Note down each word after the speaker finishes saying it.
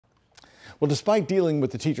Well, despite dealing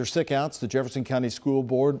with the teacher sickouts, the Jefferson County School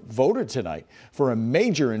Board voted tonight for a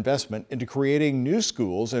major investment into creating new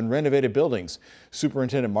schools and renovated buildings.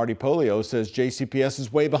 Superintendent Marty Pollio says JCPS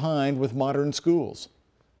is way behind with modern schools.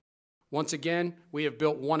 Once again, we have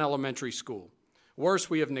built one elementary school. Worse,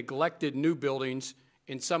 we have neglected new buildings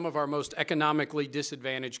in some of our most economically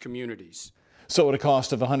disadvantaged communities. So at a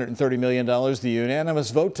cost of $130 million, the unanimous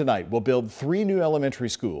vote tonight will build 3 new elementary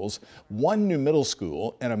schools, 1 new middle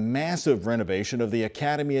school, and a massive renovation of the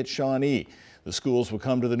academy at Shawnee. The schools will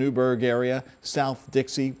come to the Newburgh area, South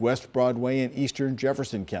Dixie, West Broadway, and Eastern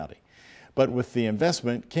Jefferson County. But with the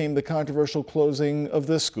investment came the controversial closing of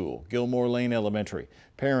this school, Gilmore Lane Elementary.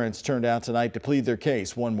 Parents turned out tonight to plead their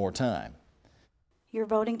case one more time. You're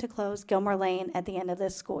voting to close Gilmore Lane at the end of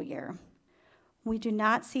this school year. We do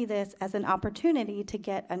not see this as an opportunity to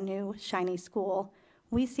get a new shiny school.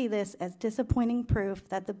 We see this as disappointing proof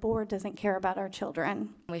that the board doesn't care about our children.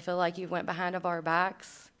 We feel like you went behind of our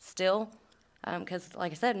backs still, because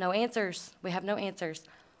like I said, no answers. We have no answers.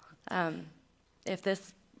 If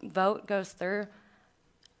this vote goes through,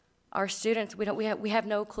 our students, we have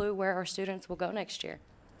no clue where our students will go next year.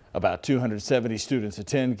 About 270 students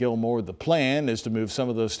attend Gilmore. The plan is to move some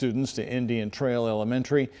of those students to Indian Trail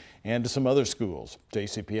Elementary and to some other schools.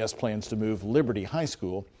 JCPS plans to move Liberty High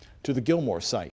School to the Gilmore site.